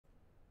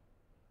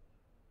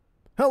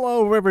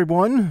Hello,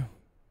 everyone.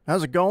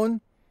 How's it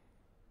going?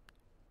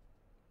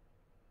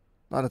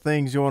 A lot of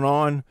things going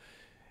on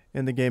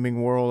in the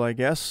gaming world, I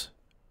guess.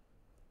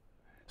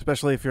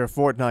 Especially if you're a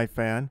Fortnite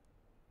fan.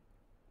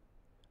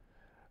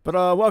 But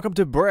welcome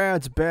to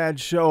Brad's Bad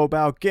Show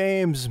about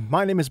games.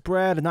 My name is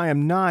Brad, and I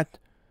am not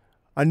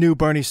a new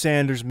Bernie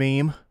Sanders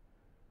meme.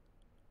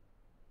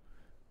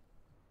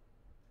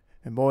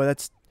 And boy,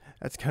 that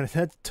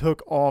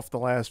took off the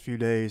last few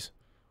days.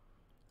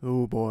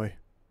 Oh boy.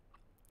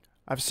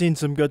 I've seen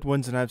some good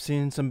ones and I've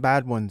seen some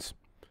bad ones.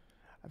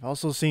 I've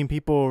also seen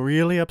people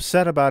really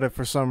upset about it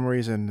for some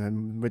reason,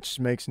 and which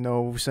makes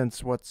no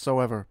sense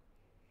whatsoever.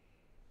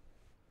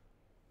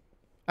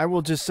 I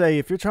will just say,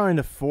 if you're trying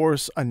to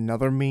force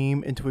another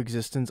meme into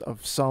existence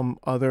of some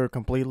other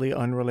completely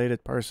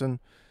unrelated person,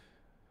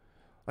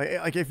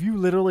 like if you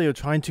literally are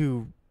trying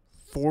to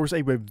force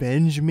a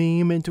revenge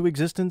meme into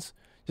existence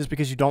just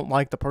because you don't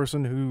like the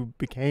person who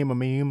became a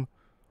meme,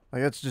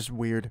 like that's just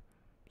weird.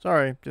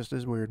 Sorry, just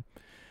is weird.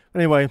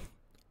 Anyway,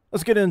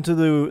 let's get into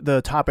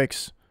the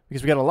topics,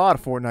 because we got a lot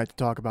of Fortnite to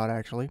talk about,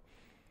 actually.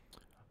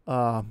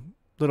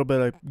 Little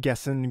bit of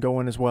guessing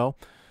going as well.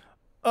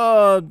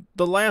 In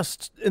the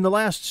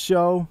last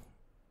show,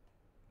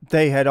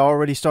 they had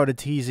already started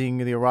teasing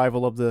the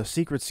arrival of the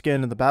secret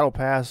skin in the Battle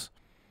Pass.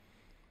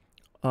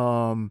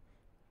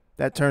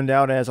 That turned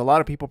out, as a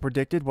lot of people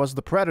predicted, was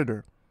the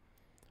Predator.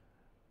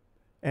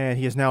 And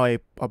he is now a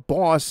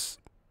boss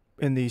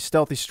in the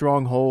stealthy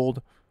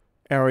stronghold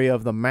area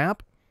of the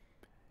map.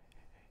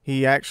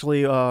 He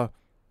actually was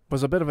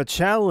a bit of a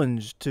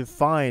challenge to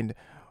find.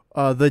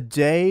 The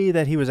day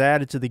that he was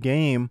added to the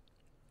game,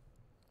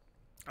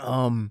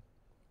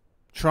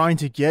 trying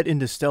to get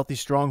into Stealthy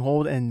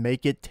Stronghold and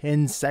make it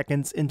 10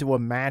 seconds into a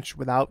match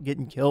without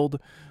getting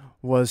killed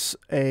was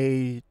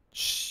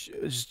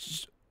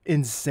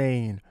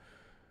insane.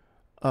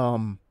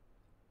 That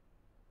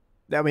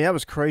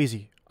was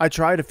crazy. I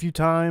tried a few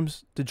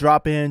times to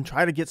drop in,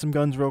 try to get some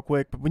guns real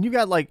quick, but when you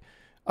got like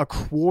a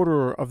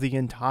quarter of the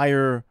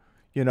entire,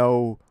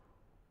 when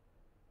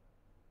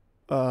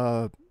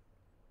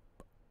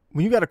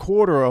you got a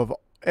quarter of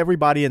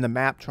everybody in the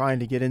map trying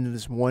to get into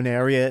this one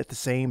area at the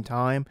same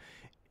time,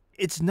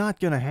 it's not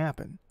going to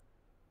happen.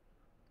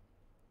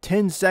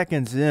 10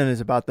 seconds in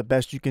is about the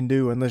best you can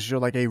do unless you're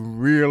like a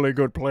really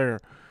good player,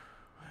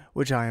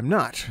 which I am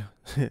not.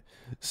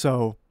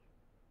 So,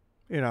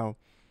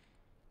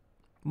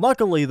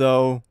 luckily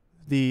though,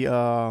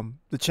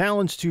 the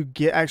challenge to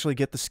actually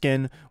get the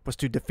skin was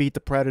to defeat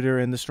the Predator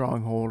in the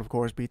stronghold, of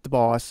course, beat the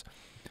boss.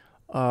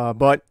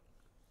 But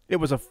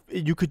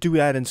you could do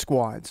that in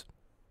squads.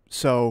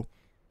 So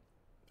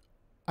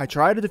I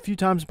tried it a few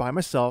times by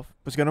myself.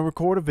 Was going to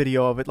record a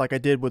video of it like I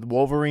did with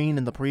Wolverine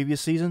in the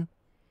previous season.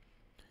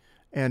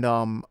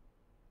 And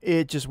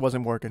it just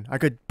wasn't working. I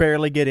could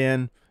barely get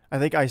in. I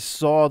think I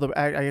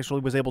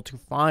actually was able to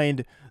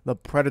find the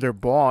Predator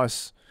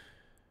boss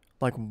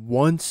like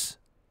once,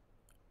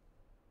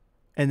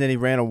 and then he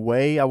ran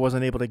away. I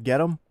wasn't able to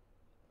get him.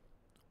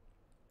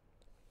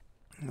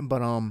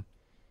 But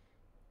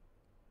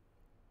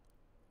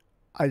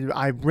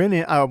I went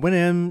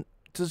in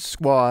to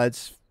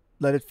squads,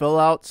 let it fill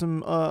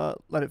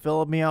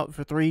me out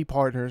for 3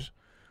 partners.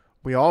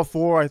 We all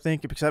 4, I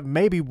think, except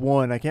maybe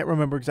 1. I can't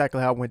remember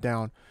exactly how it went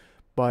down,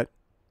 but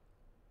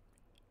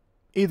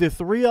either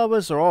 3 of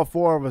us or all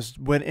 4 of us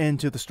went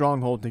into the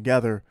stronghold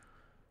together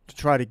to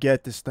try to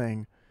get this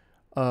thing.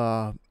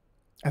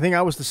 I think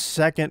I was the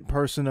second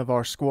person of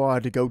our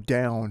squad to go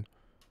down.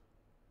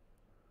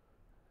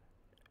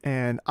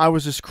 And I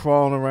was just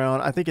crawling around.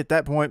 I think at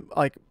that point,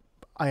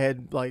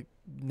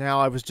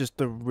 now I was just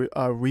the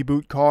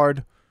reboot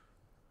card.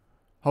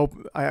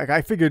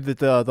 I figured that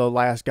the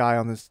last guy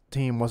on this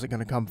team wasn't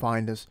going to come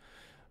find us.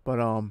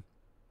 But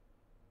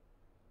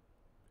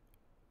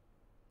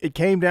it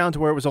came down to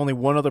where it was only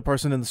 1 other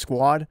person in the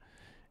squad.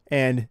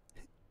 And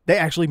they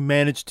actually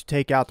managed to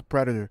take out the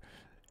Predator.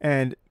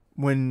 And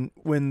when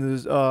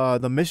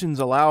the missions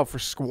allow for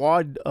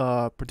squad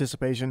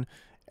participation,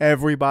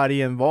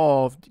 everybody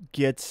involved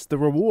gets the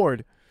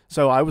reward.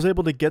 So I was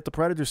able to get the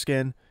Predator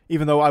skin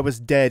even though I was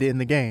dead in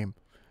the game.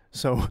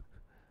 So,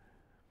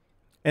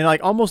 and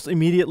like almost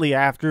immediately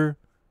after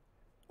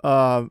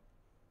our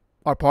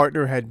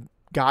partner had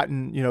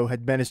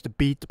managed to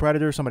beat the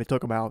Predator, somebody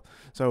took him out.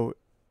 So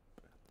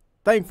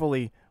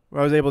thankfully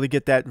I was able to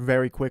get that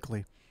very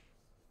quickly.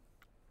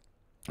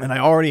 And I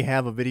already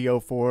have a video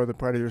for the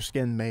Predator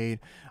skin made.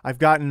 I've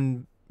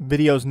gotten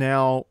videos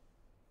now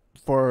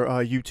for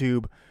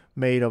YouTube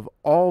made of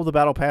all the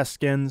Battle Pass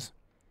skins.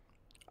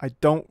 I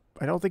don't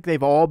think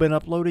they've all been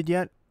uploaded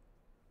yet,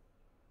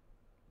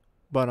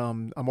 but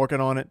I'm working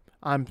on it.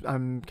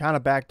 I'm kind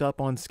of backed up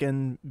on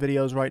skin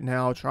videos right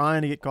now,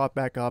 trying to get caught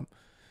back up.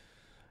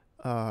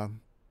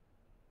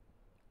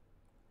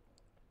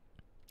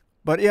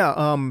 But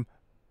yeah,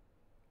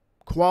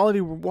 quality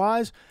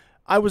wise,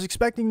 I was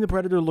expecting the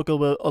Predator to look a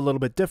little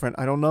bit different.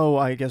 I don't know.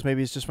 I guess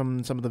maybe it's just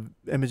from some of the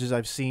images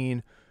I've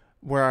seen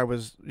where I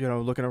was,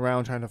 looking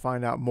around trying to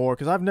find out more.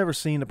 Because I've never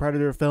seen the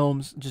Predator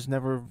films. Just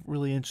never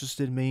really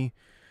interested me.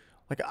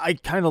 like I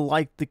kind of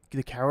like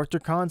the character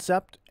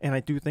concept, and I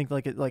do think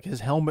like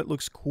his helmet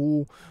looks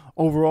cool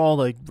overall,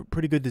 like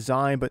pretty good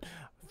design. But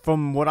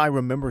from what I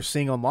remember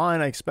seeing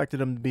online, I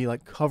expected him to be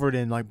like covered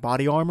in like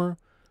body armor.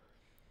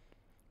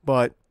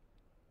 But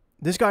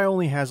this guy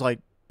only has like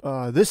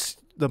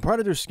the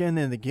Predator skin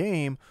in the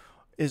game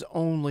is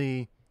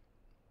only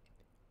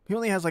he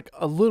only has like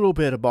a little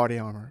bit of body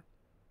armor.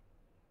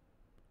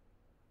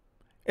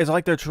 It's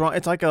like they're trying.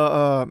 It's like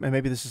and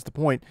maybe this is the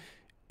point.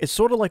 It's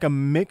sort of like a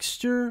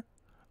mixture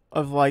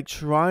of like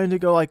trying to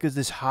go like is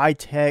this high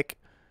tech.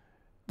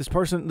 This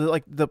person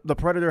like the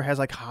Predator has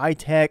like high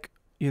tech,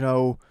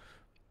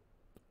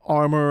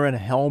 armor and a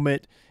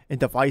helmet and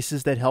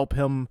devices that help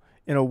him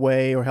in a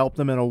way or help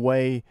them in a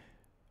way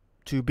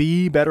to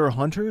be better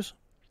hunters.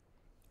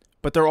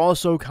 But they're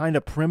also kind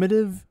of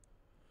primitive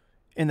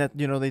in that,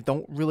 they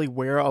don't really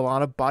wear a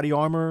lot of body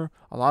armor.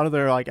 A lot of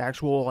their like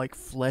actual like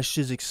flesh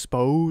is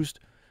exposed.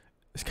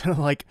 It's kind of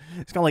like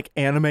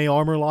anime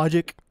armor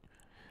logic.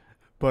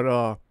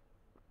 But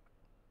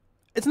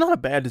it's not a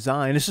bad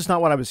design. It's just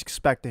not what I was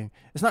expecting.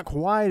 It's not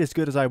quite as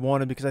good as I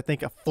wanted because I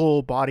think a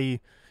full body,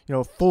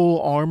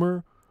 full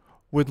armor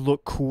would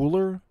look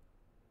cooler.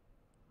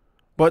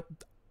 But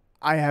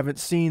I haven't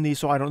seen these,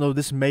 so I don't know.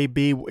 This may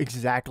be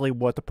exactly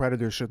what the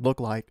Predator should look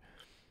like.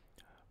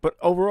 But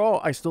overall,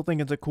 I still think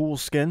it's a cool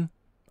skin.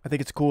 I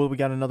think it's cool that we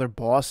got another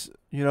boss,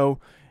 in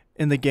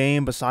the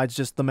game besides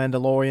just the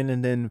Mandalorian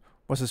and then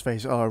what's his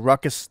face,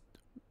 Ruckus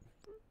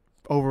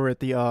over at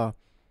the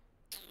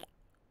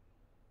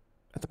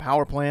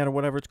power plant or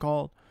whatever it's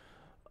called.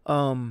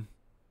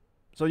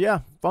 So yeah,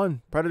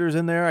 fun. Predator's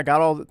in there. I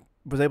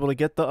was able to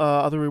get the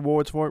other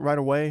rewards for it right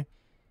away.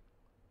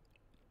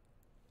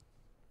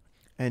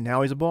 And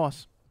now he's a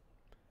boss.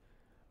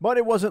 But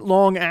it wasn't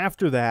long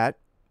after that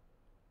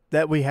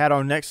we had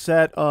our next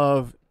set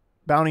of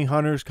bounty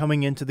hunters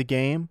coming into the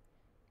game.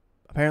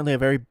 Apparently a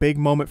very big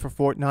moment for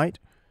Fortnite.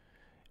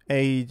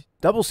 A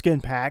double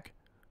skin pack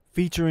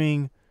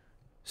featuring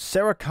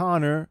Sarah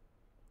Connor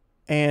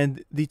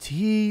and the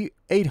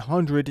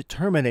T-800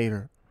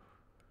 Terminator.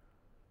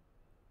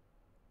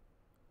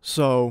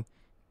 So,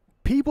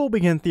 people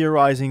began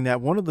theorizing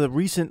that one of the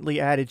recently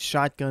added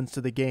shotguns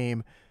to the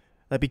game,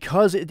 that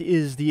because it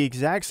is the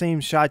exact same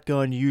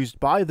shotgun used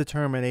by the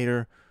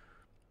Terminator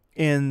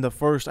in the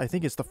first, I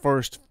think it's the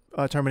first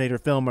Terminator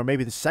film, or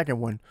maybe the second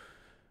one,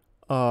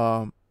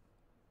 that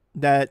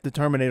the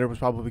Terminator was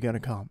probably going to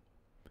come.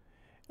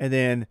 And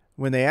then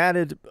when they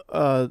added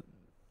the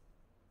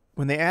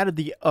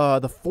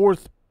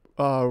fourth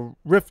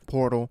rift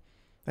portal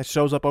that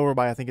shows up over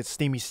by, I think it's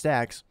Steamy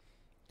Stacks,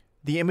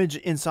 the image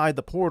inside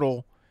the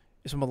portal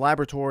is from a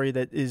laboratory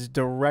that is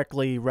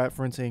directly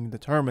referencing the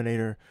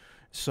Terminator.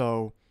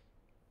 So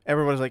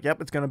everybody's like, yep,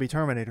 it's going to be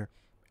Terminator.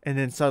 And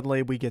then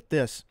suddenly we get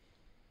this.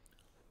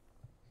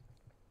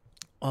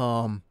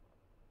 I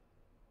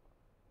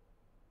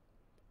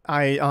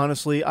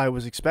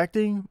was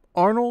expecting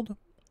Arnold,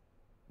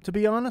 to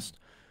be honest,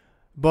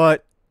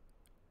 but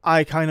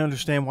I kind of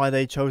understand why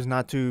they chose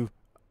not to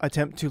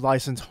attempt to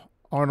license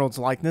Arnold's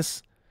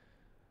likeness.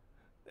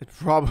 It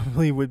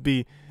probably would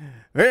be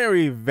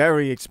very,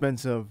 very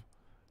expensive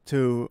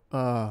to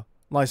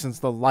license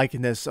the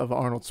likeness of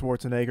Arnold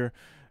Schwarzenegger,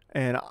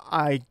 and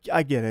I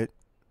get it.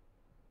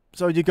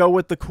 So you go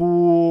with the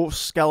cool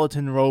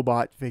skeleton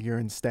robot figure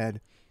instead.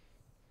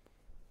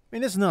 I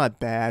mean, it's not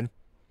bad.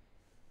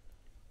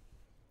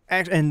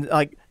 And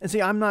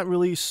see, I'm not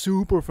really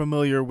super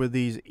familiar with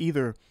these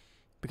either,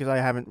 because I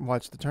haven't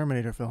watched the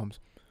Terminator films.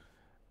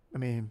 I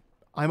mean,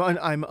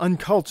 I'm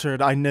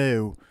uncultured, I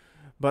know,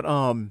 but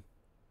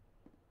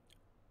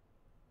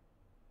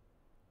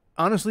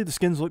honestly, the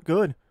skins look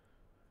good.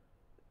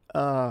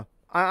 I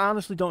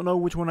honestly don't know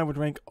which one I would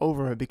rank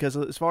over it, because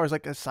as far as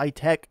like a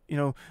sci-tech,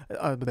 a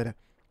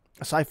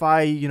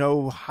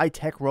sci-fi,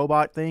 high-tech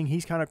robot thing,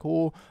 he's kind of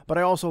cool. But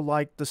I also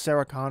like the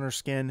Sarah Connor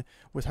skin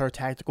with her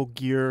tactical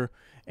gear,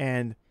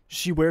 and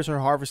she wears her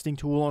harvesting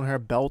tool on her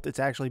belt. It's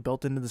actually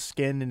built into the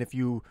skin, and if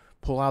you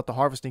pull out the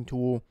harvesting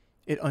tool,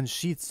 it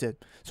unsheaths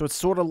it. So it's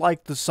sort of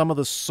like some of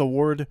the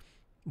sword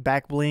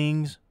back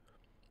blings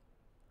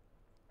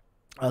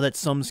that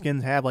some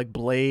skins have, like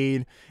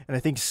Blade, and I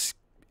think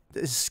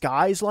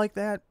Sky's like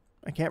that.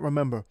 I can't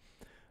remember.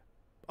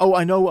 Oh,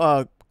 I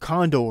know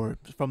Condor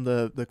from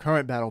the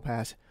current Battle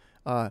Pass.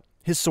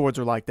 His swords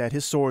are like that.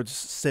 His swords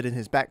sit in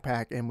his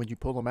backpack, and when you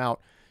pull them out,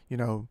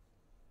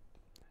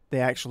 they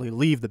actually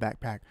leave the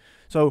backpack.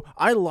 So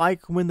I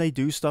like when they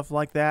do stuff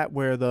like that,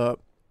 where the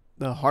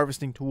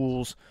harvesting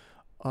tools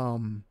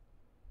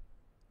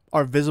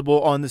are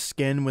visible on the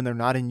skin when they're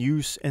not in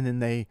use, and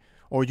then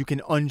or you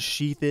can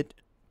unsheath it,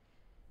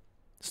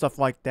 stuff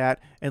like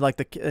that. And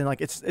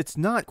it's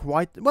not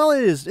quite, well,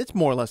 it is, it's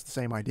more or less the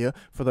same idea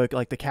for the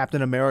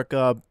Captain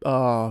America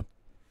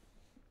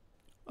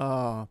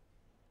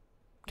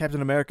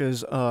Captain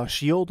America's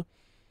shield.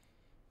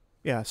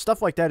 Yeah,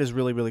 stuff like that is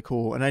really, really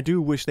cool. And I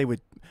do wish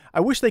I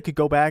wish they could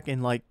go back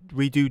and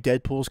redo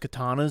Deadpool's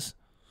katanas.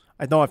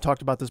 I know I've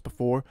talked about this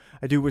before.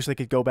 I do wish they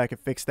could go back and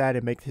fix that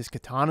and make his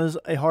katanas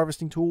a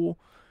harvesting tool.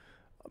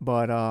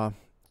 But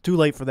too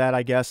late for that,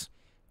 I guess.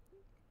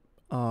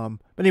 But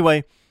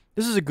anyway,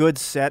 this is a good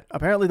set.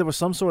 Apparently there was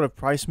some sort of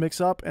price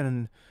mix-up,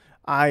 and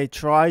I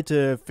tried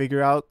to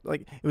figure out,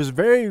 like, it was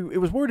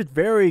worded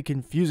very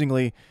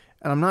confusingly,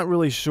 and I'm not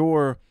really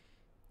sure.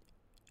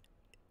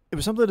 It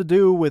was something to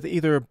do with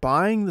either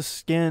buying the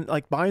skin,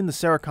 like buying the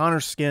Sarah Connor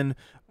skin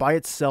by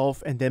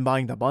itself and then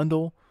buying the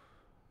bundle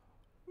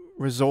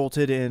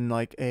resulted in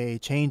like a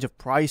change of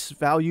price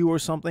value or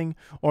something,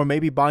 or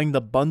maybe buying the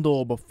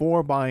bundle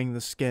before buying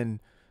the skin,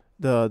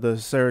 the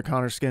Sarah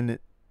Connor skin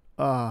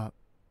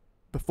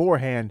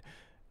beforehand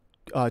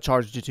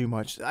charged you too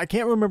much. I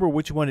can't remember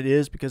which one it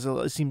is because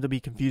it seemed to be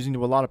confusing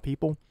to a lot of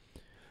people.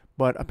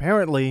 But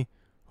apparently,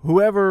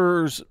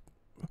 whoever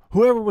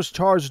was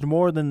charged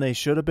more than they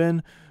should have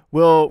been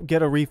will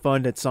get a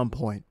refund at some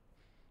point.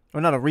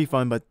 Or not a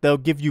refund, but they'll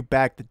give you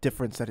back the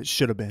difference that it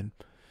should have been.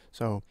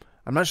 So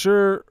I'm not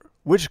sure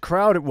which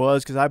crowd it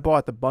was because I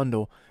bought the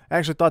bundle. I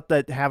actually thought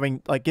that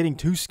getting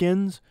 2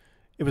 skins,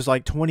 it was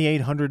like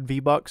 2,800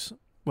 V-Bucks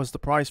was the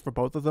price for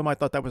both of them. I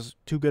thought that was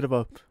too good of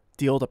a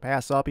deal to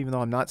pass up, even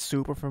though I'm not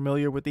super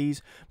familiar with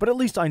these. But at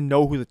least I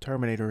know who the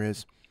Terminator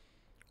is.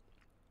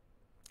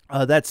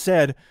 That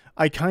said,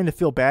 I kind of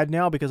feel bad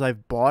now because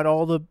I've bought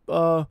all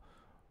the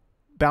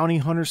bounty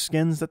hunter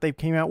skins that they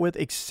came out with,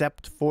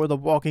 except for the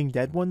Walking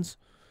Dead ones.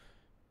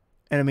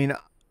 And I mean,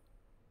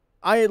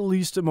 I at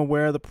least am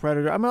aware of the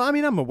Predator. I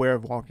mean, I'm aware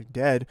of Walking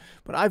Dead,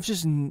 but I've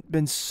just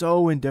been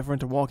so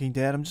indifferent to Walking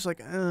Dead. I'm just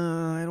like,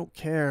 I don't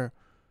care.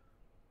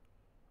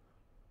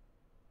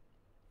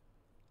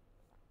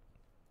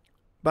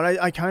 But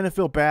I kind of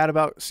feel bad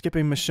about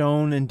skipping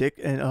Michonne and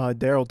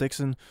Daryl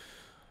Dixon.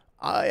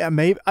 I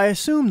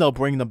assume they'll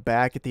bring them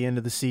back at the end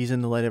of the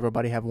season to let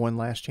everybody have one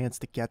last chance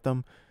to get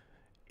them.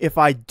 If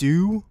I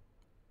do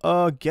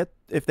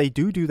if they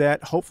do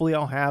that, hopefully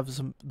I'll have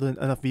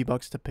enough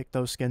V-Bucks to pick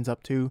those skins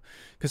up too,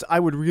 because I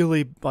would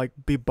really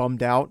be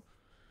bummed out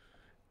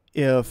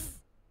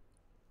if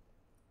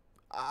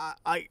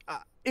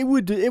it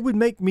would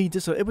make me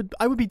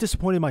I would be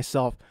disappointed in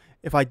myself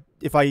if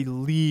I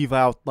leave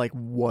out like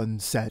one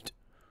set.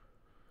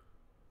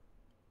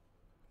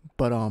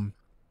 But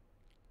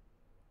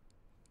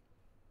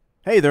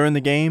hey, they're in the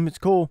game. It's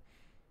cool.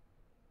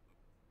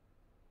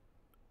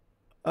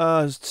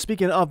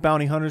 Speaking of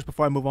bounty hunters,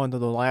 before I move on to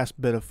the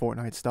last bit of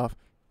Fortnite stuff,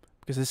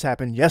 because this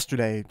happened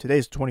yesterday.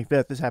 Today's the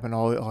 25th. This happened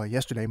all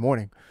yesterday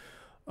morning.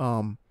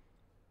 Counting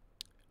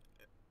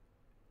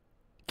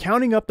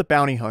up the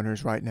bounty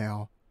hunters right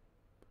now,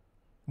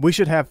 we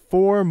should have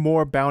 4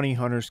 more bounty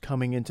hunters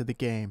coming into the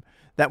game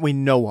that we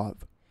know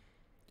of.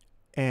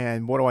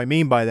 And what do I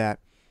mean by that?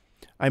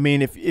 I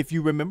mean, if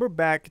you remember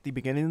back at the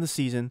beginning of the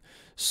season,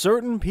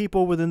 certain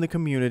people within the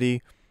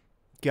community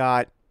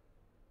got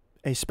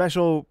a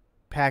special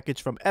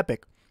package from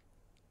Epic,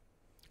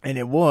 and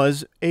it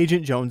was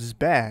Agent Jones's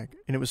bag,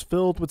 and it was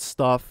filled with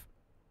stuff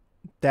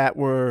that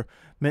were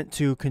meant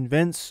to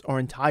convince or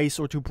entice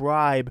or to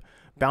bribe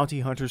bounty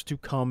hunters to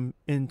come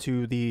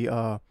to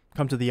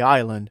the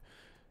island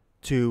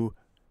to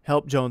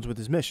help Jones with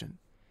his mission.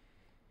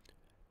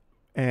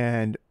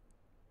 And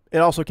it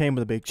also came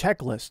with a big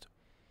checklist,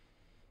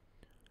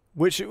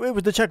 the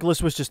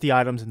checklist was just the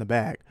items in the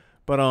bag.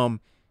 But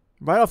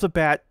right off the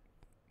bat,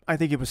 I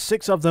think it was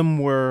 6 of them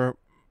were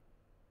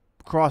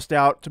crossed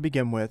out to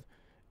begin with.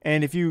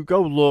 And if you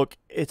go look,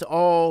 it's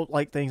all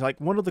like things like,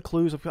 one of the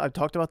clues, I've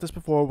talked about this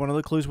before, one of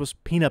the clues was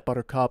peanut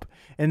butter cup,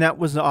 and that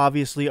was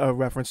obviously a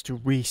reference to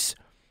Reese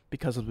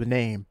because of the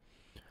name.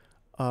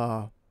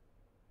 I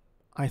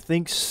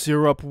think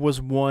syrup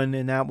was one,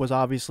 and that was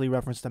obviously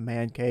reference to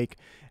man cake.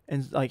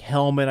 And like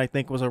helmet, I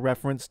think, was a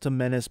reference to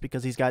Menace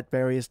because he's got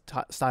various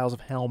styles of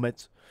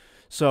helmets.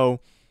 So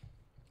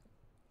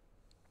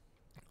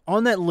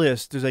on that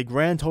list, there's a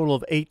grand total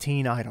of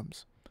 18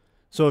 items.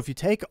 So if you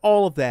take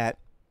all of that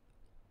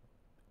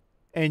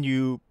and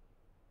you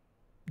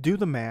do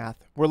the math,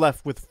 we're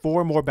left with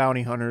 4 more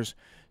bounty hunters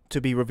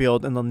to be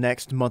revealed in the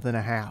next month and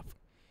a half.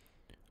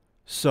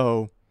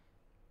 So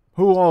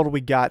who all do we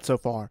got so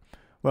far?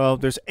 Well,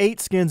 there's 8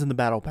 skins in the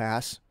battle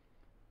pass,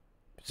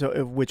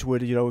 so which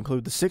would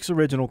include the 6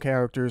 original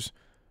characters,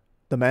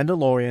 the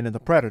Mandalorian and the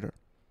Predator.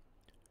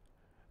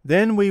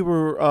 Then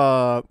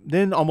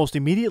then almost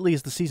immediately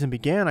as the season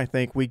began, I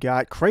think we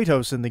got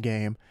Kratos in the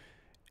game,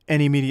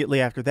 and immediately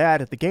after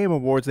that, at the Game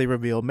Awards, they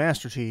revealed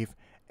Master Chief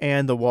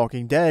and the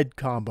Walking Dead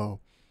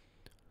combo.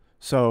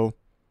 So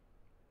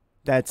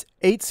that's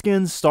 8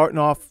 skins starting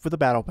off for the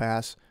battle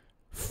pass,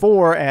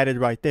 4 added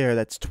right there.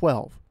 That's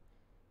 12.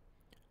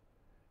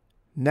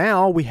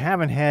 Now we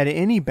haven't had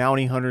any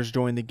bounty hunters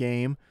join the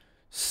game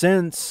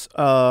since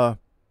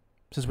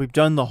we've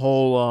done the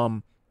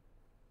whole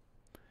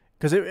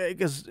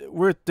because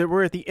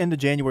we're at the end of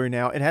January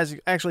now. It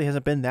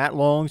hasn't been that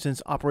long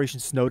since Operation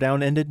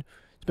Snowdown ended.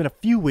 It's been a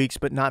few weeks,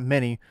 but not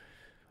many.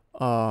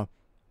 So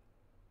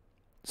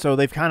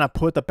they've kind of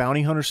put the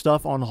bounty hunter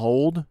stuff on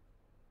hold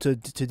to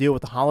deal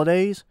with the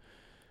holidays,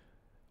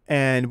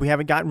 and we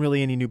haven't gotten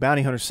really any new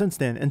bounty hunters since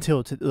then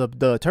until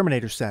the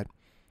Terminator set.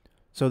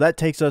 So that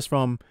takes us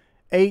from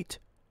 8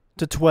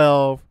 to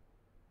 12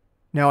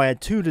 Now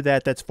add 2 to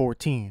that, that's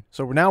 14.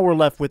 So now we're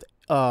left with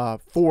 4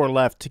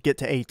 left to get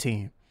to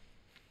 18.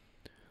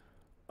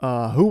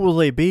 Who will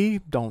they be?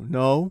 Don't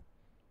know.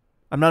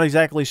 I'm not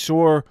exactly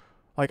sure.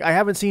 Like, I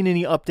haven't seen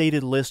any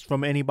updated list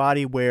from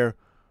anybody where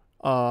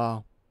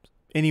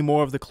any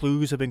more of the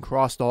clues have been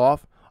crossed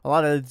off. A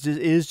lot of it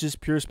is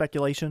just pure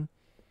speculation.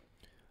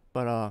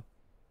 But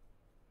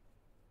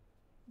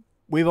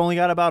we've only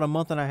got about a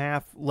month and a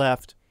half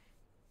left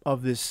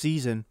of this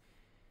season.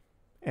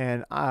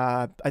 And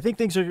I think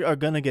things are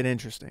going to get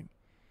interesting.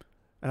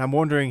 And I'm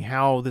wondering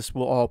how this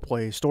will all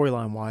play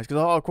storyline-wise.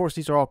 Because, of course,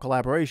 these are all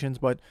collaborations,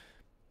 but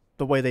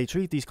the way they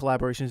treat these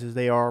collaborations is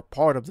they are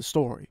part of the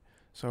story.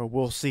 So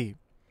we'll see.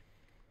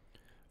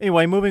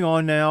 Anyway, moving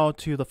on now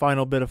to the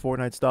final bit of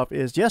Fortnite stuff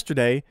is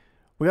yesterday,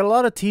 we got a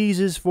lot of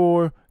teases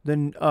for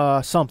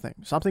the something.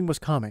 Something was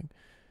coming.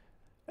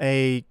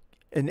 An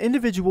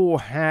individual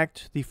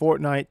hacked the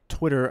Fortnite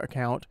Twitter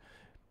account,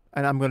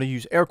 and I'm going to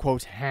use air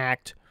quotes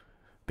hacked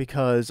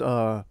because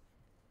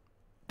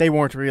they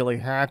weren't really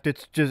hacked.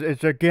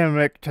 It's a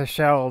gimmick to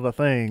sell the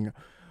thing.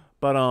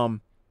 But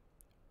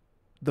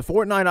the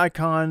Fortnite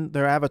icon,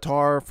 their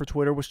avatar for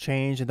Twitter was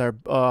changed, and their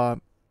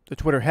the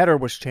Twitter header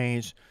was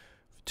changed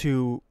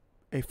to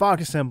a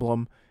fox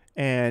emblem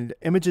and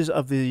images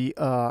of the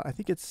I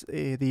think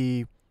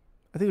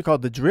they're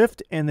called the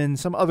Drift, and then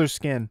some other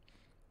skin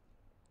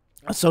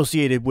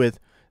associated with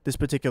this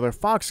particular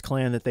Fox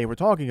clan that they were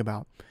talking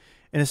about.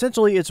 And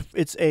essentially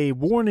it's a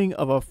warning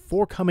of a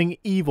forthcoming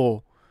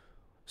evil.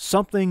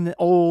 Something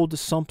old,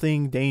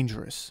 something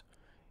dangerous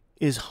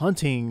is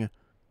hunting,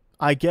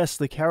 I guess,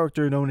 the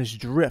character known as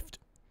Drift.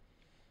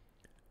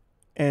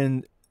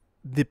 And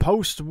the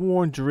post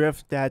warned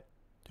Drift that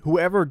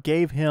whoever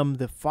gave him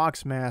the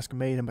fox mask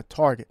made him a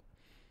target.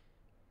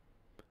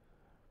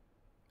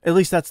 At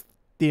least that's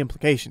the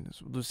implication,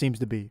 it seems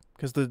to be.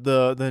 Because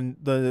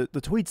the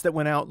tweets that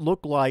went out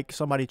look like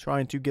somebody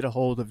trying to get a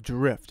hold of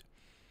Drift.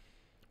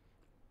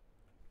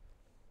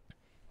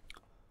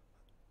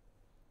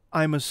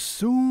 I'm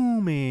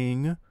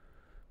assuming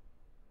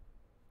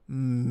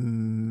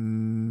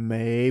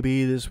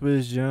maybe this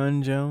was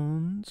John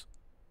Jones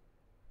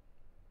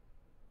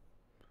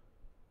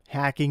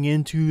hacking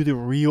into the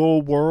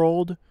real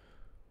world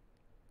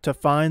to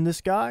find this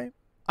guy.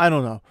 I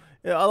don't know.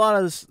 A lot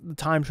of this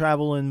time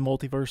travel and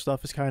multiverse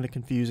stuff is kind of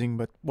confusing,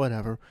 but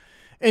whatever.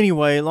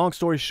 Anyway, long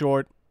story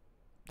short,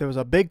 there was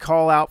a big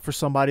call out for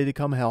somebody to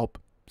come help.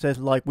 Said,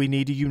 like, we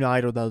need to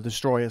unite or they'll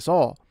destroy us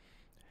all.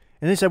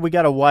 And they said, we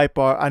got to wipe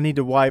our, I need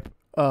to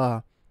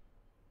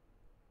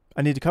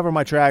cover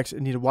my tracks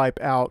and need to wipe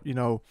out,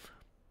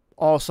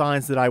 all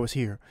signs that I was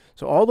here.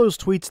 So all those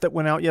tweets that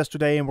went out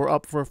yesterday and were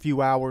up for a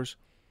few hours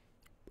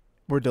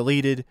were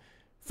deleted.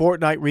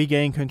 Fortnite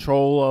regained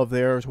control of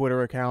their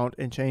Twitter account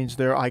and changed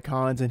their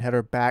icons and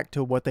header back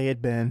to what they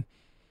had been.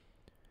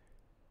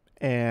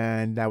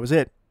 And that was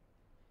it.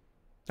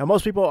 Now,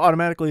 most people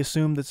automatically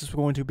assume this is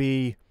going to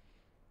be...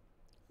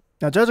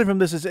 Now, judging from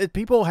this,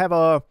 people have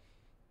a...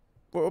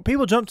 Well,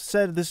 people jumped and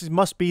said this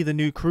must be the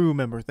new crew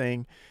member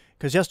thing,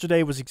 because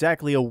yesterday was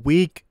exactly a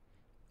week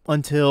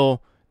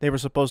until they were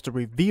supposed to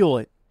reveal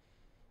it.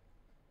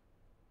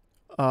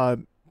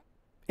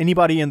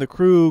 Anybody in the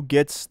crew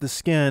gets the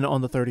skin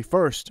on the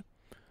 31st.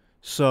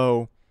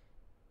 So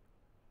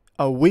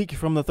a week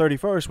from the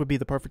 31st would be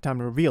the perfect time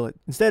to reveal it.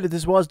 Instead,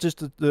 this was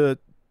just a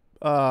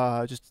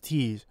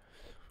tease.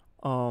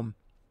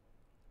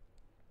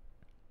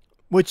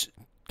 Which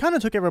kind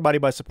of took everybody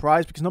by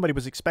surprise because nobody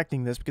was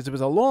expecting this, because it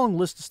was a long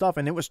list of stuff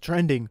and it was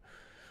trending.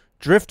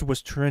 Drift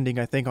was trending,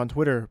 I think, on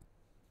Twitter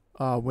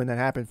when that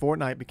happened.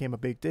 Fortnite became a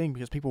big thing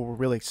because people were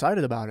really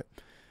excited about it.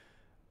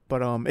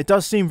 But it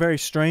does seem very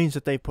strange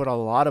that they put a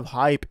lot of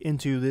hype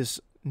into this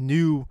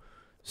new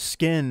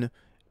skin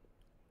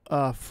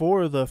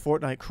for the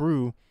Fortnite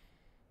crew.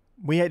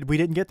 We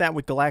didn't get that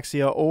with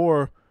Galaxia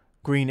or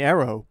Green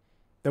Arrow.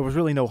 There was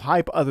really no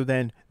hype other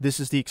than this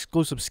is the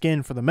exclusive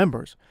skin for the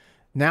members.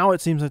 Now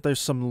it seems like there's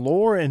some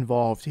lore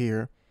involved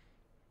here,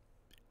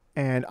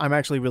 and I'm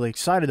actually really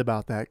excited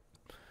about that.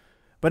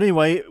 But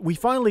anyway, we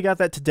finally got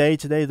that today,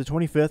 the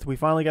 25th. We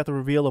finally got the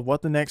reveal of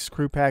what the next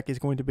crew pack is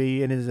going to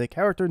be, and it is a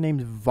character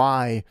named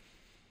Vi.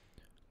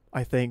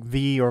 I think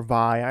V or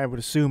Vi. I would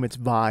assume it's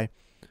Vi.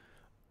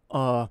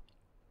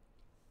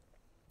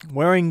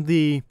 Wearing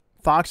the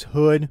fox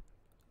hood,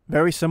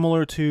 very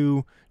similar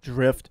to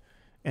Drift.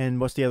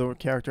 And what's the other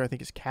character? I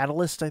think it's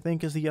Catalyst, I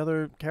think, is the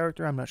other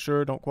character. I'm not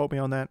sure. Don't quote me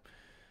on that.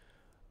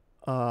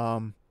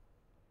 I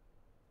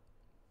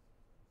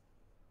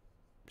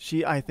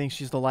think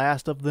she's the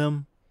last of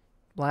them.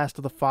 Last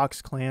of the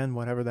Fox clan,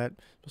 whatever that's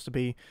supposed to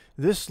be.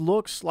 This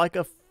looks like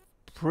a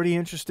pretty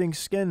interesting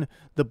skin.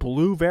 The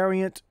blue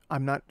variant, I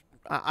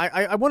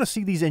want to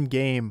see these in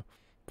game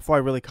before I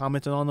really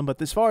comment on them. But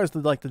as far as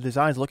the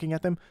designs, looking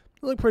at them,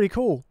 they look pretty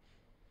cool.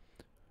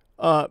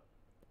 Now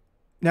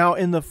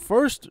in the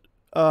first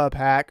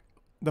pack,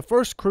 the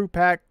first crew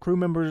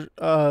members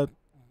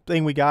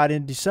thing we got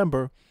in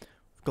December,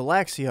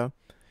 Galaxia,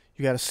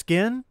 you got a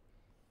skin,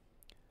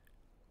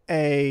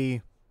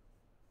 a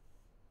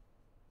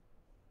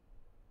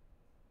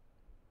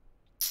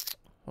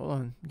hold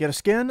on. You get a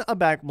skin, a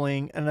back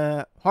bling, and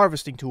a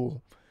harvesting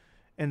tool.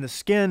 And the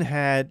skin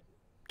had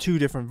 2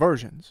 different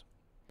versions.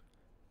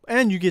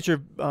 And you get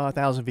your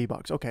 1,000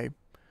 V-Bucks. Okay.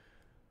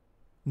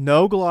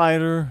 No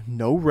glider,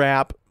 no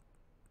wrap,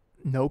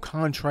 no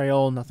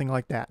contrail, nothing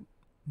like that.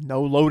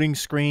 No loading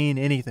screen,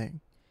 anything.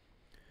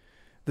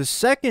 The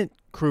second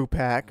crew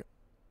pack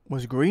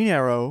was Green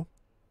Arrow,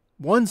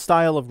 1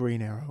 style of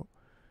Green Arrow,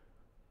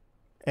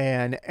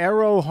 an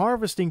arrow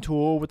harvesting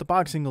tool with the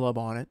boxing glove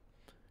on it,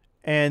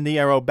 and the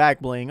arrow back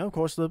bling. Of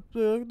course, the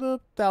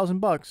 $1,000,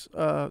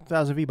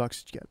 1,000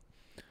 V-Bucks you get.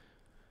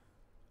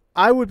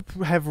 I would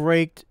have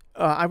raked.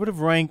 I would have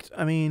ranked.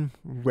 I mean,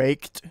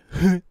 raked.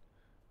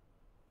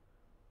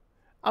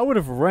 I would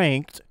have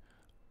ranked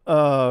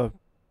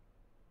Galaxia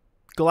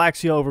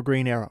over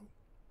Green Arrow.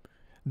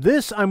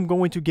 This I'm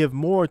going to give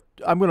more.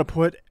 I'm going to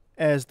put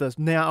as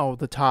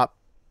the top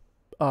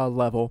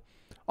level.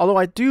 Although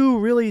I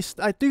do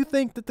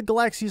think that the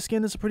Galaxia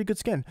skin is a pretty good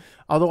skin.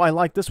 Although I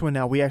like this one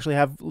now. We actually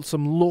have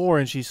some lore,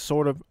 and she's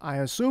sort of, I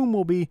assume,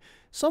 will be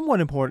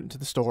somewhat important to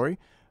the story.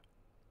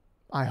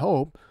 I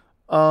hope.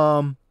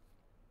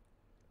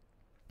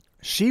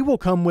 She will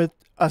come with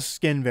a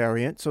skin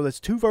variant. So that's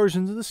 2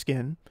 versions of the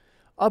skin,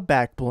 a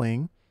back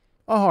bling,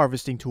 a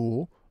harvesting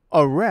tool,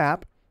 a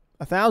wrap,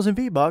 1,000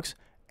 V-Bucks,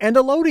 and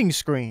a loading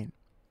screen.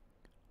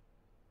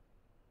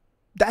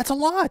 That's a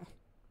lot.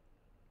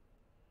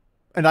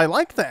 And I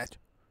like that.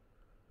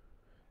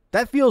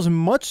 That feels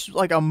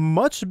like a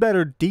much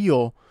better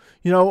deal.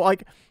 You know,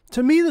 like,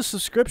 to me, the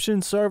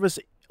subscription service,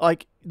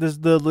 like,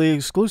 the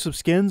exclusive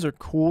skins are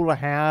cool to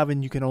have,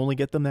 and you can only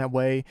get them that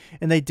way.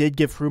 And they did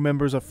give crew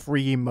members a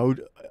free emote.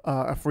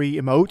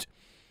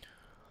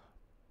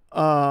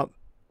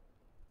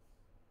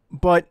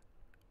 But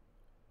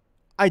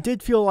I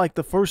did feel like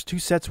the first 2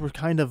 sets were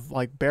kind of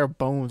like bare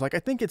bones. Like, I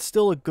think it's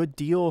still a good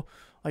deal,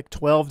 like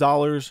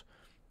 $12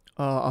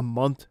 a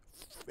month,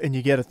 and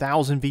you get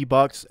 1,000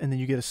 V-Bucks, and then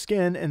you get a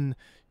skin and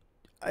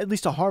at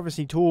least a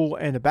harvesting tool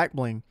and a back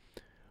bling.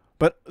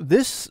 But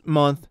this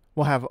month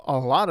will have a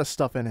lot of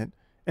stuff in it,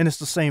 and it's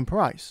the same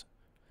price.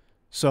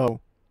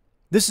 So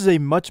this is a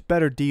much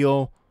better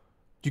deal.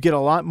 You get a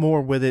lot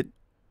more with it,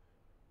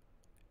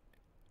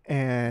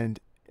 and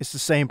it's the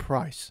same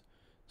price.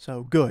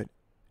 So good.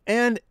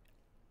 And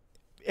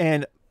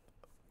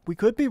we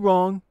could be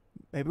wrong.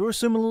 Maybe we're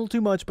assuming a little too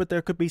much, but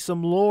there could be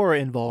some lore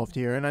involved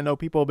here, and I know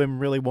people have been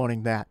really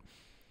wanting that.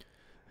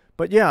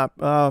 But yeah,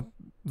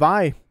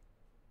 Vi,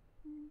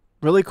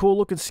 really cool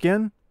looking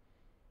skin.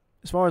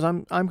 As far as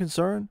I'm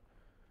concerned,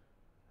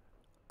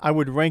 I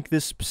would rank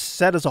this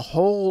set as a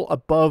whole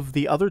above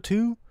the other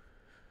 2.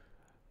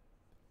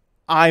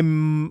 I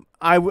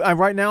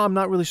right now I'm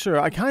not really sure.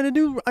 I kind of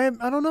do. I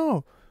don't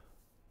know.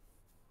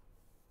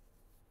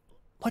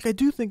 Like, I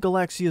do think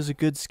Galaxia is a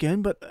good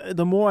skin, but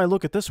the more I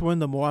look at this one,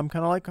 the more I'm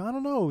kind of like, I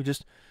don't know.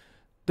 Just,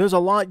 there's a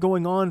lot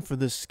going on for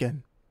this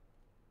skin.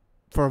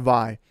 For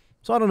Vi.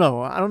 So I don't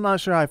know. I'm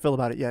not sure how I feel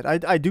about it yet.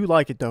 I do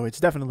like it, though.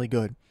 It's definitely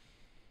good.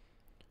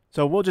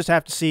 So we'll just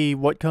have to see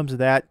what comes of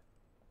that.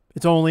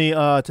 It's only,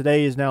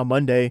 today is now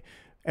Monday.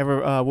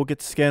 We'll get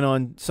the skin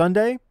on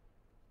Sunday.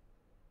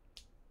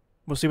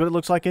 We'll see what it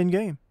looks like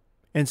in-game.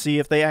 And see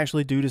if they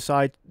actually do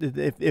decide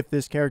if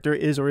this character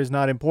is or is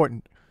not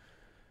important.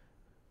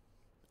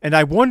 And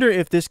I wonder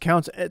if this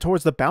counts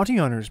towards the bounty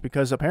hunters,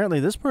 because apparently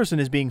this person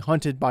is being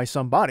hunted by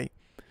somebody.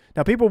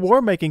 Now, people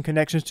were making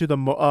connections to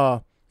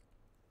the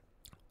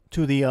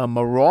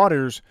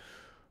marauders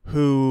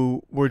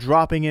who were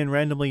dropping in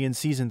randomly in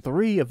Season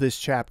 3 of this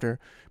chapter,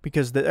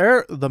 because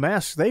the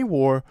masks they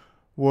wore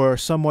were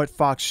somewhat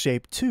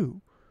fox-shaped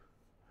too.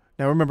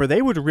 Now, remember,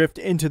 they would rift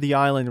into the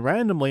island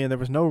randomly, and there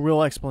was no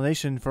real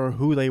explanation for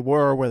who they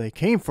were or where they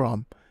came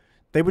from.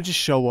 They would just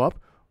show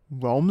up,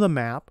 roam the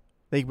map.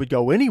 They would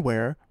go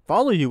anywhere,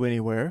 follow you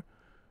anywhere,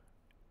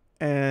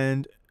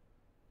 and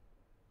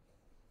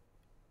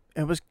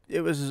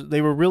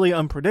they were really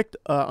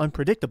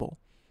unpredictable.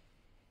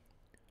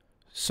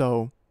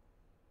 So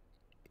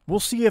we'll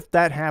see if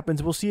that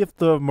happens. We'll see if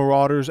the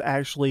Marauders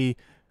actually,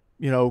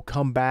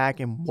 come back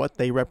and what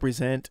they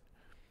represent,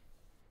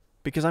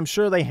 because I'm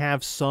sure they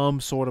have some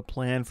sort of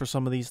plan for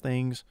some of these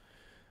things,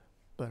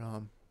 but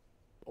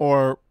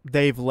or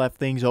they've left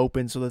things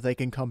open so that they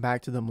can come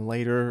back to them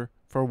later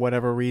for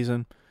whatever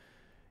reason,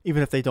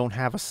 even if they don't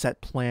have a set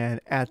plan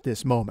at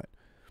this moment.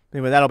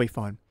 Anyway, that'll be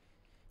fun.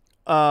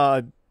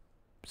 So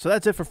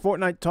that's it for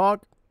Fortnite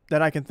talk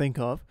that I can think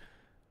of.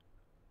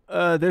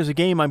 There's a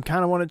game I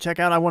kind of want to check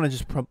out. I want to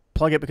just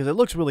plug it because it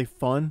looks really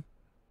fun.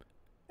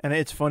 And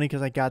it's funny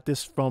because I got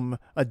this from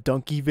a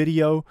Donkey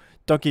video.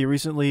 Donkey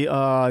recently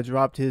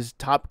dropped his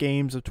top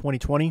games of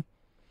 2020.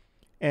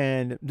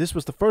 And this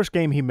was the first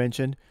game he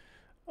mentioned,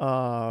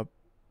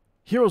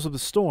 Heroes of the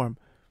Storm.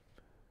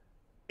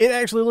 It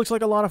actually looks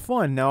like a lot of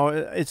fun. Now,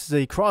 it's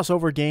a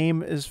crossover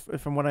game,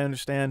 from what I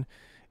understand.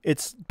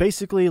 It's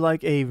basically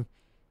like a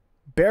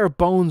bare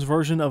bones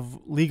version of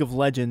League of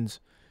Legends,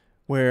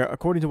 where,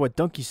 according to what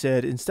Donkey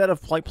said, instead of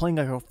playing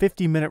like a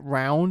 50-minute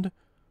round,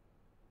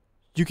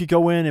 you could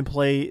go in and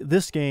play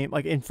this game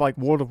like in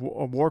World of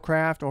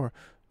Warcraft or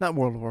not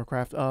World of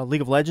Warcraft,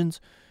 League of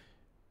Legends.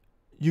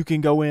 You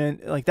can go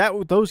in like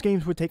that. Those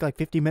games would take like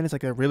 50 minutes,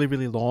 like they're really,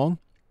 really long.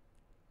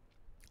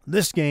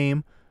 This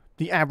game,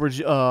 the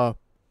average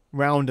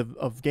round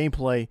of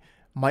gameplay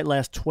might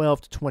last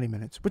 12 to 20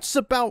 minutes, which is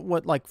about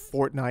what like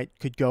Fortnite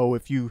could go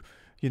if you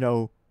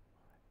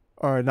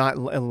are not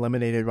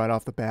eliminated right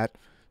off the bat.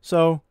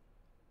 So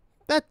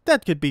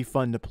that could be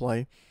fun to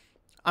play.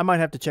 I might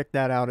have to check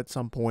that out at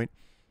some point.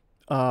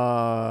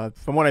 From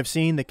what I've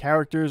seen, the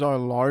characters are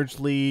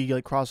largely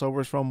like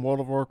crossovers from World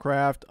of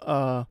Warcraft,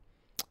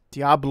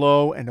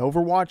 Diablo, and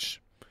Overwatch.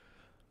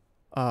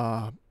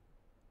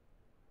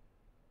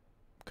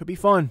 Could be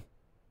fun.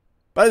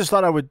 But I just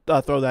thought I would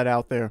throw that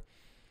out there.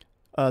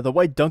 The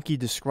way Donkey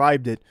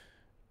described it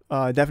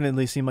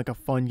definitely seemed like a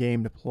fun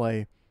game to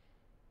play.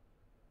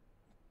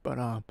 But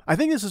I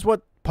think this is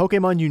what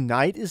Pokemon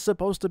Unite is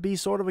supposed to be,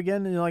 sort of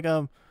again, like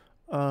oh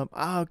god,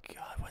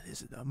 what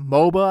is it? A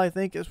MOBA, I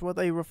think, is what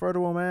they refer to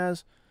them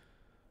as.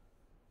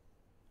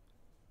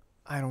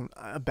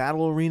 A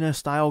battle arena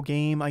style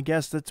game. I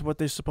guess that's what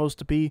they're supposed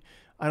to be.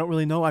 I don't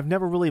really know. I've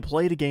never really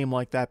played a game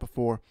like that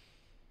before.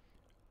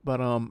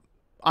 But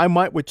I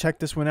would check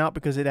this one out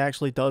because it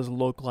actually does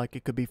look like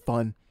it could be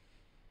fun.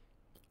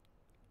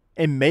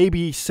 It may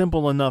be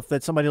simple enough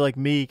that somebody like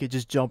me could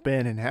just jump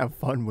in and have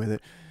fun with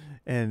it.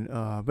 And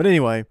but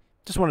anyway,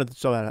 just wanted to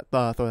throw that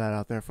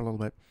out there for a little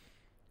bit.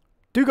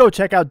 Do go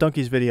check out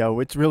Donkey's video.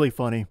 It's really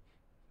funny.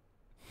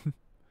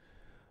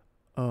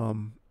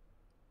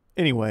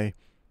 Anyway,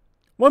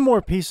 one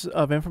more piece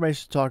of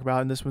information to talk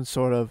about, and this one's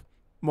sort of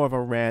more of a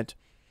rant.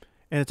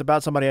 And it's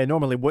about somebody I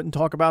normally wouldn't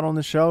talk about on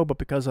the show, but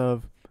because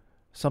of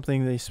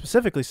something they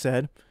specifically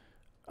said,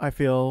 I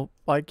feel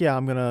like, yeah,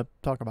 I'm going to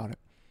talk about it.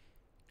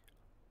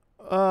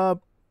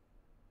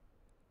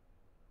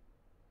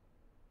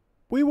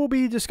 We will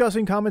be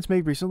discussing comments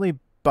made recently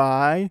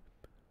by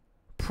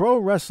pro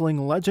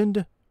wrestling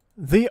legend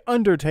The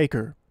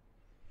Undertaker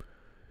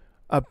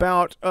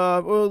about,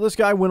 well, this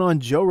guy went on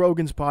Joe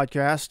Rogan's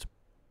podcast,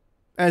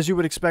 as you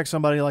would expect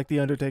somebody like The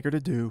Undertaker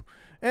to do.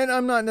 And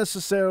I'm not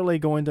necessarily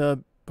going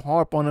to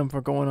harp on him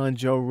for going on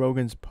Joe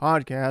Rogan's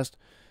podcast,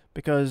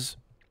 because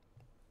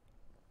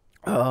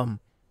I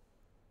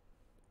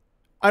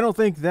don't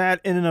think that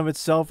in and of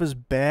itself is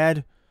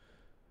bad,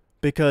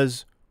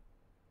 because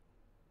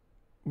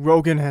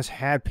Rogan has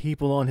had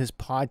people on his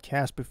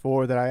podcast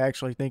before that I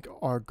actually think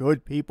are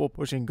good people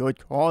pushing good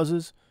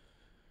causes.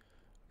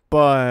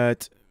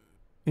 But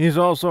he's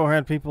also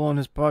had people on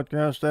his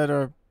podcast that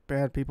are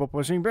bad people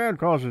pushing bad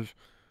causes.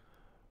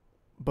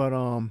 But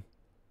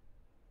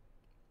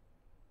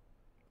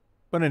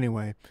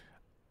anyway,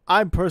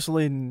 I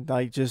personally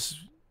like just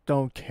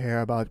don't care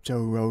about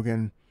Joe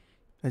Rogan.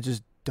 I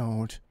just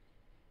don't.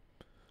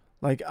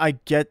 Like I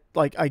get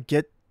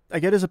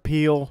his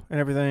appeal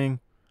and everything.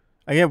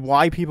 I get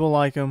why people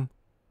like him.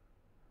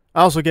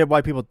 I also get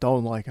why people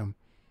don't like him.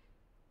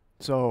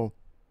 So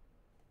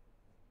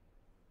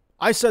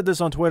I said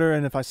this on Twitter,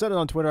 and if I said it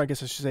on Twitter, I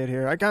guess I should say it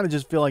here. I kind of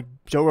just feel like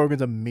Joe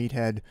Rogan's a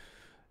meathead.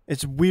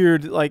 It's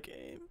weird,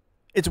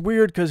 it's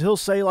weird because he'll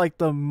say like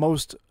the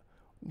most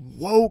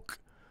woke,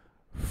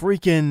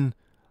 freaking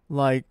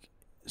like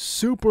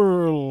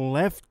super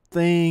left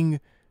thing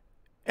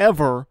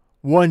ever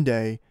one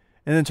day,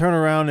 and then turn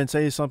around and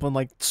say something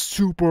like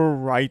super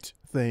right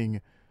thing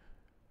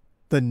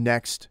the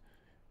next.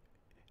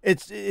 I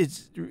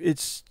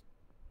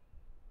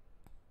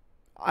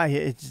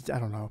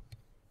don't know.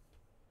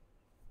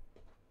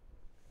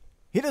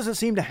 He doesn't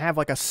seem to have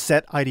like a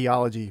set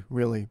ideology,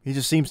 really. He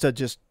just seems to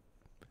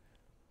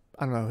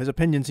I don't know. His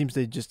opinion seems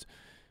to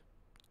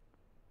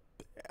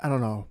I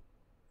don't know.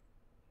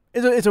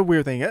 It's a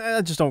weird thing.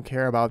 I just don't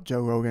care about Joe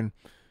Rogan.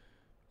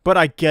 But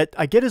I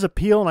get his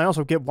appeal, and I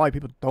also get why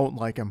people don't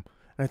like him.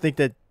 And I think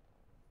that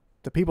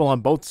the people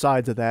on both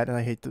sides of that, and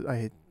I hate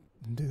to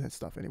do that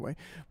stuff anyway.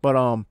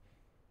 But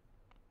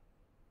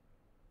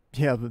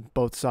yeah,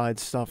 both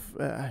sides stuff.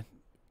 God,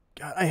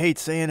 I hate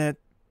saying it,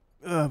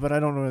 but I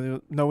don't really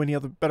know any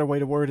other better way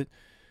to word it.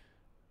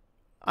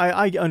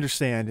 I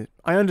understand it.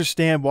 I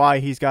understand why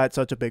he's got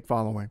such a big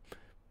following.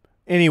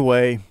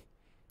 Anyway,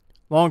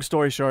 long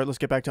story short, let's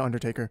get back to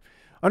Undertaker.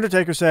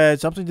 Undertaker said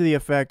something to the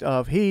effect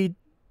of he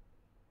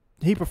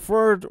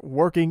preferred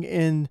working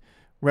in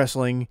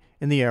wrestling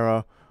in the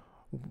era.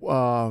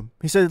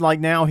 He said like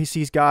now he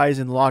sees guys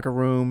in the locker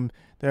room,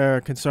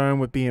 they're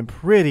concerned with being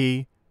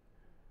pretty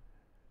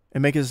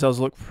and making themselves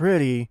look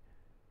pretty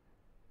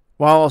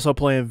while also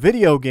playing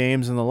video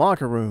games in the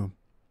locker room.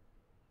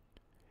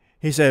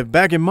 He said,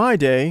 back in my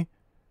day,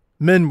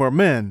 men were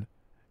men.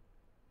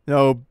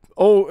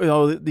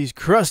 These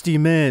crusty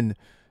men,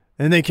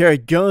 and they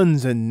carried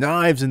guns and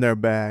knives in their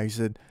bags.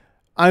 And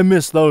I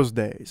miss those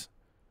days.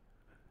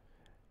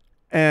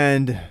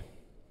 And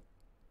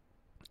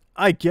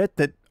I get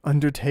that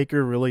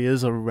Undertaker really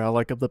is a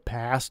relic of the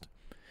past.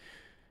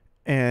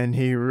 And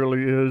he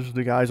really is.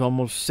 The guy's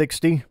almost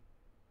 60.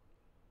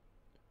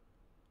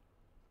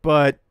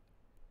 But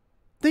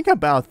think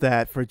about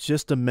that for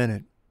just a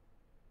minute.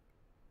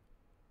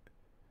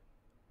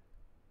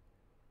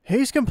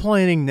 He's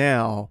complaining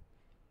now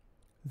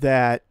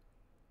that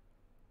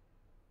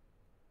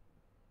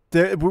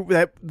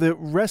the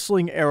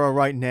wrestling era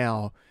right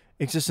now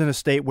exists in a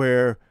state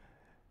where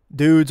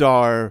dudes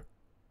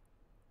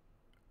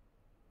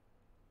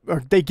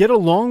they get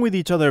along with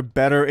each other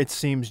better, it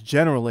seems.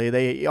 Generally,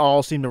 they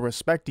all seem to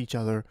respect each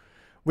other,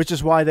 which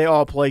is why they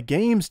all play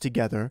games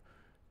together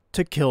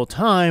to kill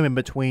time in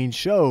between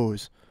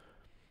shows.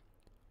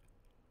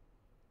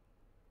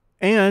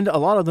 And a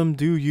lot of them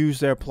do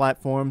use their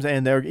platforms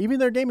and even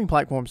their gaming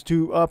platforms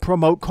to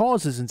promote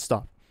causes and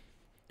stuff.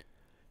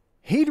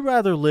 He'd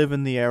rather live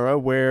in the era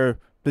where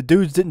the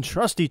dudes didn't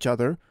trust each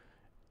other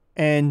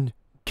and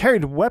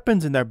carried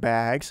weapons in their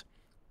bags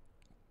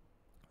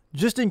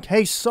just in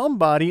case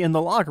somebody in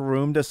the locker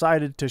room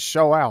decided to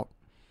show out.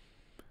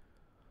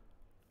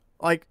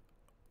 Like,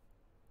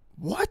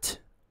 what?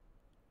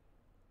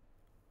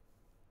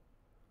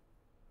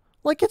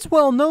 Like, it's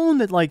well known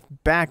that, like,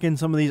 back in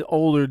some of these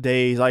older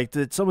days, like,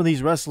 that some of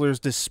these wrestlers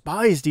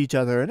despised each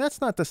other. And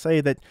that's not to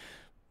say that,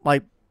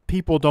 like,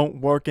 people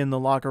don't work in the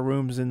locker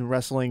rooms in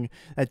wrestling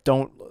that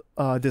don't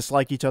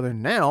dislike each other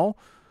now.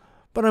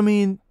 But, I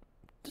mean,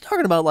 they're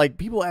talking about, like,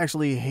 people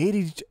actually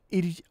hated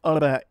each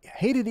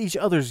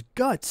other's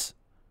guts.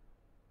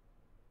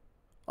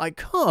 Like,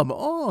 come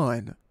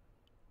on.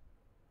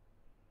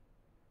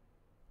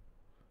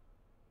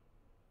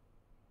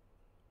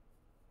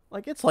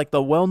 Like, it's like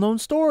the well-known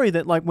story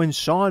that, like, when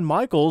Shawn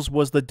Michaels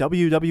was the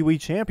WWE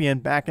champion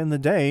back in the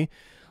day,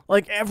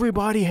 like,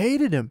 everybody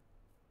hated him.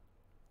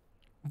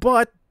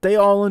 But they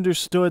all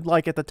understood,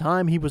 like, at the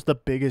time, he was the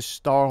biggest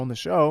star on the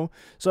show,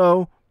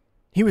 so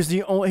he was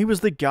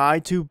the guy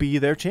to be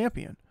their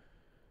champion.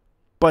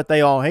 But they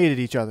all hated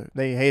each other.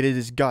 They hated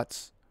his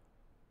guts.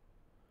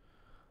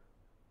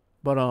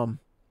 But,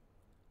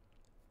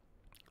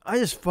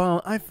 I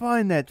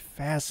find that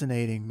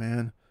fascinating,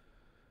 man.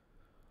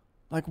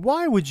 Like,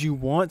 why would you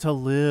want to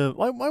live?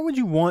 Why would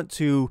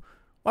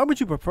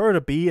you prefer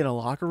to be in a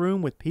locker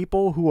room with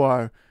people who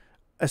are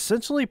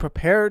essentially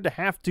prepared to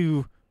have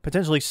to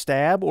potentially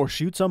stab or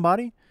shoot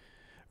somebody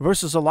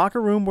versus a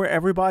locker room where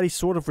everybody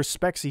sort of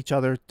respects each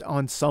other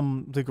on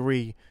some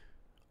degree?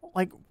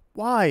 Like,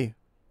 why?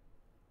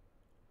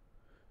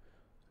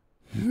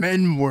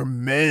 Men were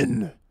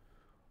men.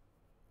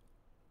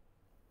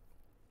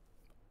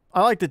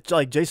 I like that,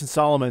 like, Jason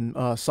Solomon,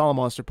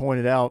 Solomonster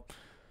pointed out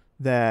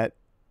that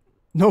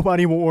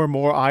nobody wore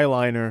more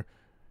eyeliner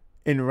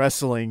in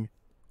wrestling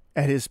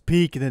at his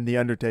peak than The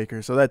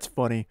Undertaker. So that's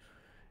funny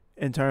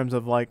in terms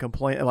of, like,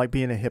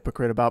 being a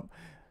hypocrite about,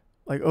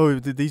 like, oh,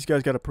 these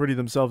guys got to pretty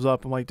themselves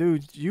up. I'm like,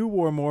 dude, you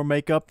wore more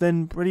makeup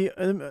than pretty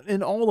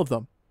in all of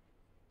them.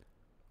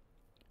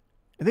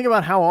 And think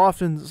about how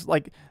often,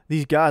 like,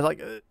 these guys,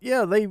 like,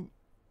 yeah, they...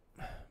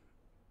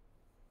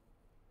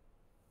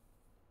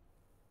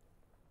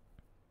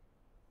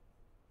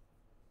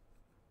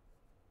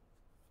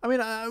 I mean,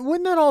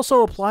 wouldn't that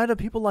also apply to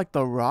people like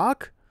The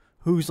Rock,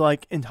 whose,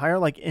 like, entire,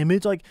 like,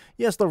 image, like,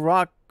 yes, The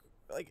Rock,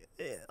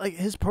 like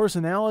his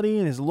personality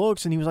and his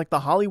looks, and he was like the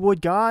Hollywood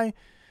guy,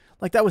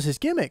 like, that was his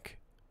gimmick.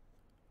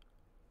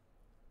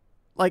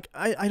 Like,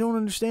 I don't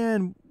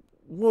understand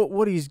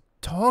what he's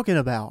talking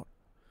about.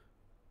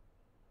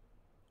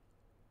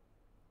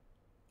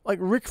 Like,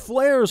 Ric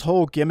Flair's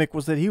whole gimmick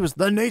was that he was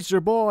the nature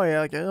boy.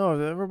 Like, oh,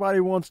 everybody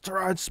wants to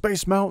ride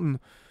Space Mountain.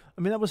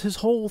 I mean, that was his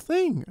whole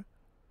thing.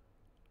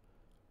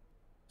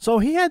 So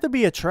he had to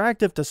be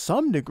attractive to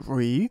some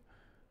degree.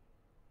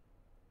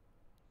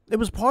 It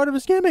was part of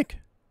his gimmick.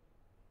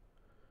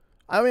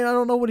 I mean, I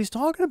don't know what he's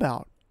talking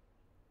about.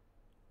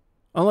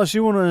 Unless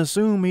you want to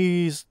assume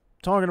he's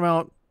talking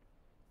about,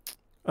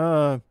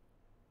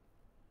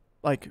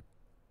 like,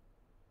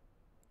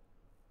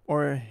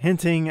 or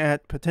hinting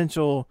at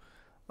potential,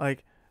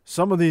 like,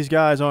 some of these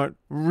guys aren't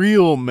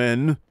real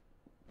men.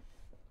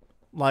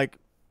 Like,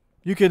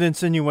 you could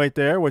insinuate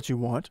there what you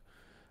want,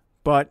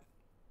 but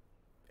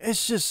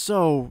it's just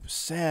so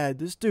sad.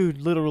 This dude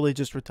literally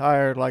just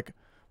retired, like,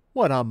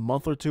 what, a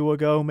month or two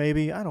ago,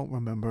 maybe? I don't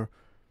remember.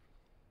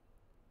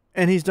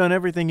 And he's done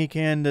everything he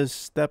can to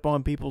step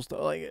on people's...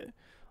 I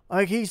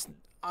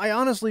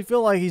honestly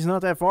feel like he's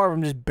not that far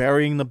from just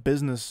burying the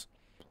business.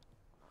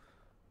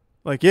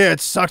 Like, yeah, it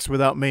sucks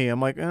without me. I'm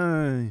like,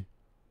 I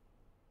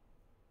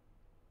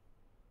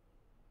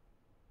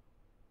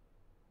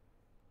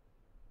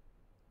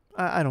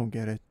don't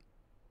get it.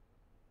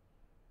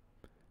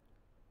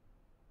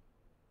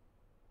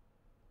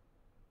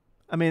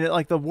 I mean,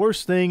 like, the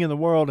worst thing in the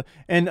world.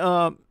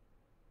 And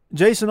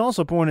Jason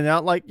also pointed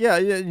out, like, yeah,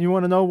 you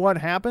want to know what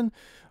happened?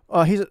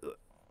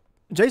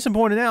 Jason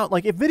pointed out,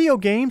 like, if video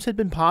games had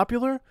been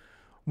popular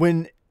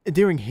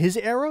during his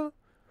era,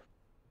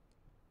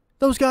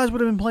 those guys would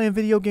have been playing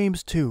video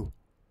games too.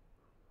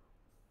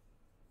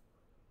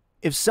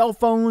 If cell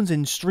phones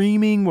and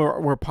streaming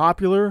were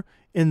popular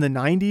in the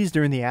 90s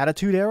during the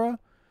Attitude Era,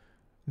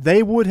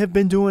 they would have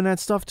been doing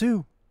that stuff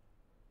too.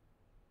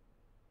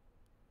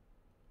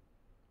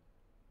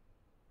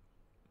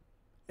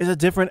 It's a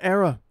different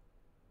era.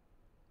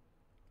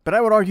 But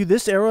I would argue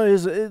this era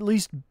is at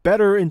least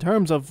better in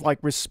terms of, like,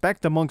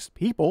 respect amongst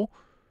people.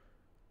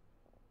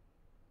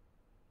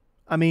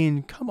 I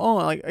mean, come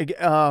on.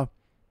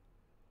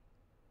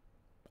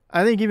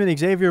 I think even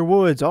Xavier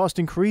Woods,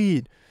 Austin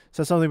Creed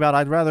said something about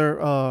I'd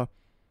rather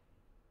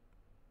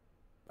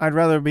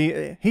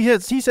be.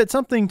 He said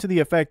something to the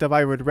effect of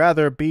I would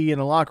rather be in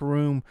a locker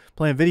room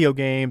playing video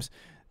games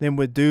than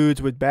with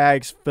dudes with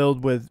bags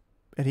filled with.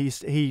 And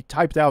he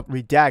typed out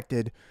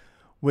redacted,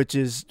 which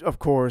is of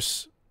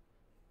course,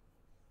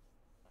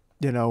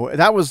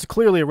 that was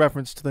clearly a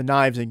reference to the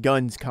knives and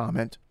guns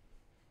comment.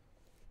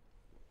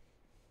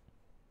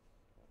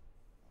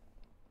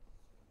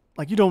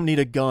 Like, you don't need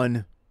a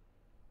gun.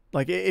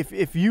 Like,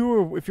 if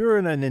you're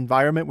in an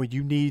environment where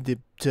you need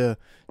to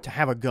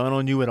have a gun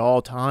on you at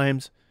all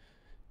times,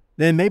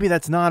 then maybe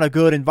that's not a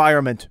good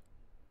environment.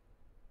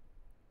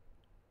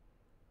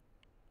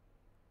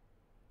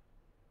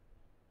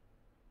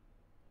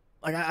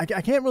 Like,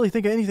 I can't really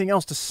think of anything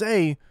else to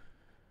say,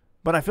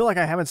 but I feel like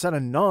I haven't said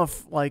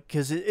enough. Like,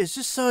 because it's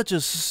just such a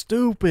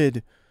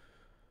stupid.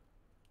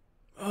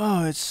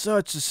 Oh, it's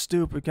such a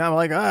stupid kind of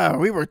like,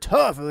 we were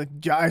tough. The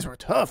guys were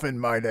tough in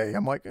my day.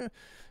 I'm like,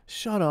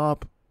 shut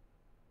up.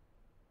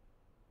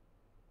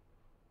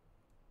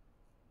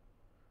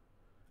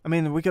 I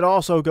mean, we could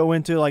also go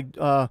into like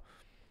a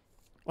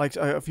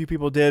few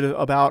people did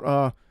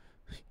about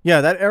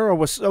yeah, that era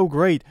was so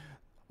great.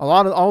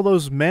 All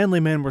those manly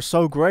men were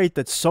so great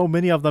that so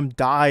many of them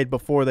died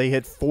before they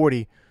hit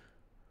 40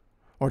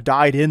 or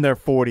died in their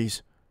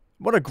 40s.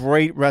 What a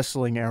great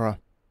wrestling era.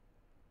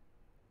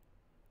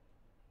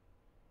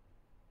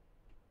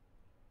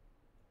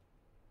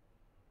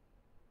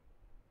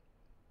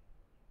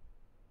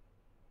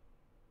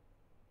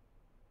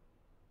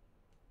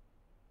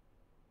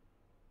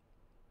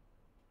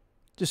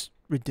 Just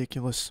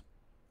ridiculous.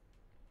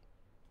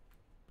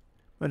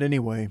 But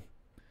anyway,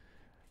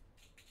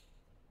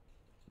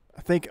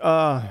 I think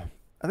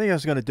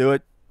that's gonna do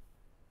it.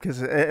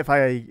 Because if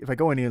I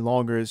go any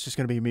longer, it's just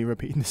gonna be me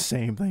repeating the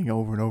same thing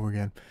over and over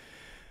again.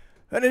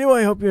 But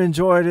anyway, I hope you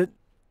enjoyed it.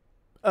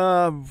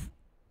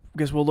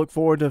 Guess we'll look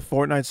forward to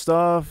Fortnite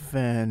stuff,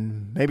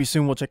 and maybe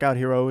soon we'll check out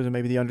Heroes, and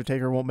maybe the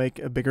Undertaker won't make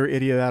a bigger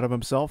idiot out of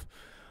himself.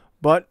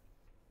 But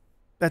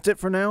that's it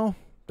for now.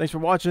 Thanks for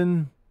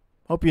watching.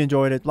 Hope you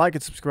enjoyed it. Like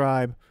and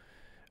subscribe,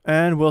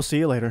 and we'll see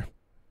you later.